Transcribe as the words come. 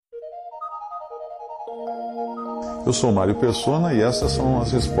Eu sou Mário Persona e essas são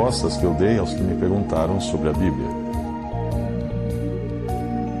as respostas que eu dei aos que me perguntaram sobre a Bíblia.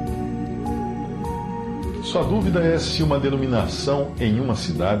 Sua dúvida é se uma denominação em uma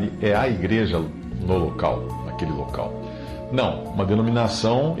cidade é a igreja no local, naquele local. Não, uma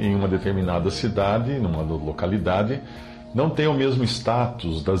denominação em uma determinada cidade, numa localidade, não tem o mesmo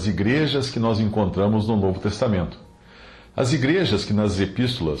status das igrejas que nós encontramos no Novo Testamento. As igrejas que nas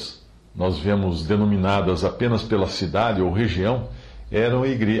epístolas nós vemos denominadas apenas pela cidade ou região,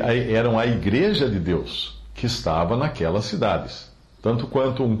 eram a igreja de Deus que estava naquelas cidades. Tanto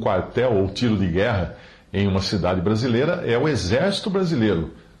quanto um quartel ou tiro de guerra em uma cidade brasileira é o exército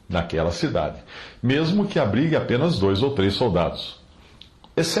brasileiro naquela cidade, mesmo que abrigue apenas 2 ou 3 soldados.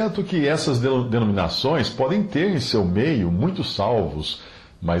 Exceto que essas denominações podem ter em seu meio muitos salvos,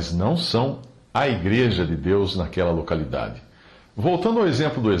 mas não são a igreja de Deus naquela localidade. Voltando ao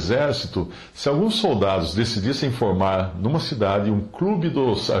exemplo do exército, se alguns soldados decidissem formar numa cidade um clube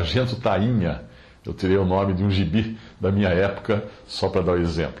do sargento Tainha, eu tirei o nome de um gibi da minha época, só para dar o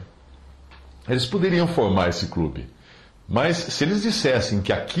exemplo. Eles poderiam formar esse clube, mas se eles dissessem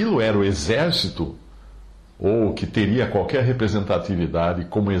que aquilo era o exército, ou que teria qualquer representatividade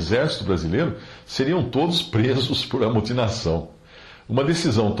como exército brasileiro, seriam todos presos por amotinação. Uma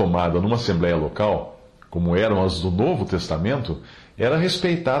decisão tomada numa assembleia local, como eram as do Novo Testamento, era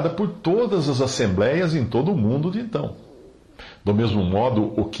respeitada por todas as assembleias em todo o mundo de então. Do mesmo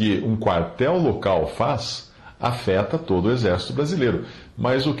modo, o que um quartel local faz afeta todo o exército brasileiro,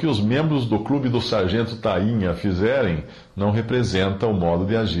 mas o que os membros do clube do sargento Tainha fizerem não representa o modo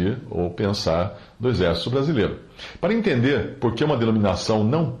de agir ou pensar do exército brasileiro. Para entender por que uma denominação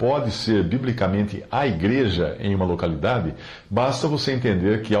não pode ser biblicamente a igreja em uma localidade, basta você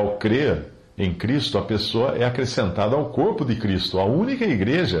entender que ao crer em Cristo, a pessoa é acrescentada ao corpo de Cristo, a única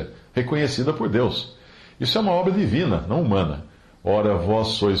igreja reconhecida por Deus. Isso é uma obra divina, não humana. Ora, vós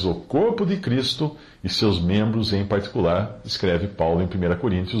sois o corpo de Cristo e seus membros em particular, escreve Paulo em 1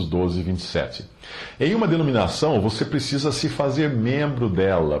 Coríntios 12, 27. Em uma denominação, você precisa se fazer membro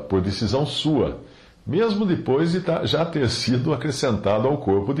dela por decisão sua, mesmo depois de já ter sido acrescentado ao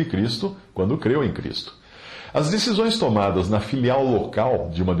corpo de Cristo quando creu em Cristo. As decisões tomadas na filial local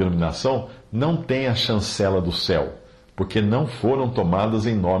de uma denominação não têm a chancela do céu, porque não foram tomadas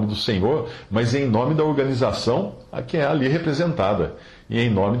em nome do Senhor, mas em nome da organização a que é ali representada, e em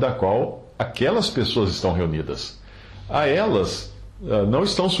nome da qual aquelas pessoas estão reunidas. A elas não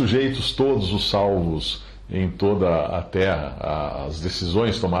estão sujeitos todos os salvos em toda a terra. As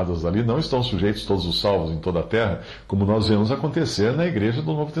decisões tomadas ali não estão sujeitos todos os salvos em toda a terra, como nós vemos acontecer na igreja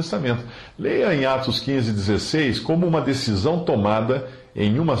do Novo Testamento. Leia em Atos 15, 16, como uma decisão tomada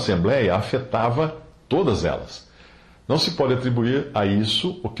em uma assembleia afetava todas elas. Não se pode atribuir a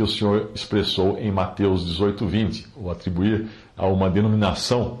isso o que o Senhor expressou em Mateus 18, 20, ou atribuir a uma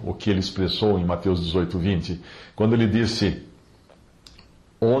denominação o que ele expressou em Mateus 18, 20, quando ele disse: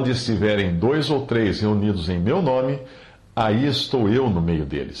 onde estiverem 2 ou 3 reunidos em meu nome, aí estou eu no meio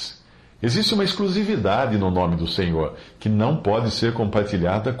deles. Existe uma exclusividade no nome do Senhor, que não pode ser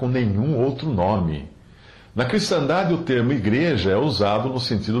compartilhada com nenhum outro nome. Na cristandade, o termo igreja é usado no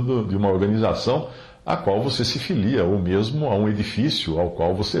sentido de uma organização a qual você se filia, ou mesmo a um edifício ao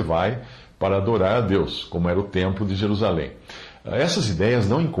qual você vai para adorar a Deus, como era o Templo de Jerusalém. Essas ideias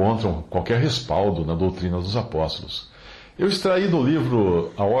não encontram qualquer respaldo na doutrina dos apóstolos. Eu extraí do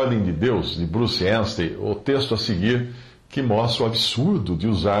livro A Ordem de Deus, de Bruce Anstey, o texto a seguir, que mostra o absurdo de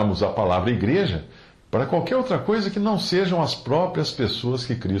usarmos a palavra igreja para qualquer outra coisa que não sejam as próprias pessoas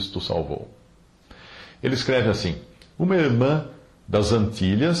que Cristo salvou. Ele escreve assim: uma irmã das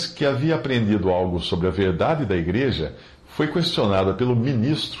Antilhas, que havia aprendido algo sobre a verdade da igreja, foi questionada pelo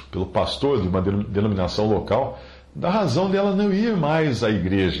ministro, pelo pastor de uma denominação local, da razão dela não ir mais à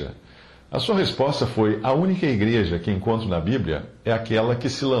igreja. A sua resposta foi: a única igreja que encontro na Bíblia é aquela que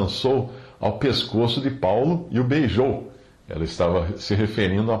se lançou ao pescoço de Paulo e o beijou. Ela estava se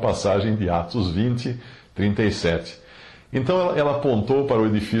referindo à passagem de Atos 20, 37. Então ela apontou para o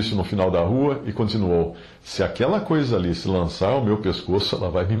edifício no final da rua e continuou: se aquela coisa ali se lançar ao meu pescoço, ela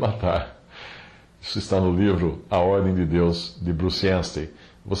vai me matar. Isso está no livro A Ordem de Deus, de Bruce Anstey.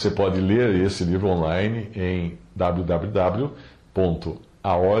 Você pode ler esse livro online em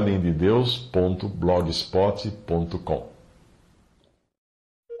www.aordemdedeus.blogspot.com.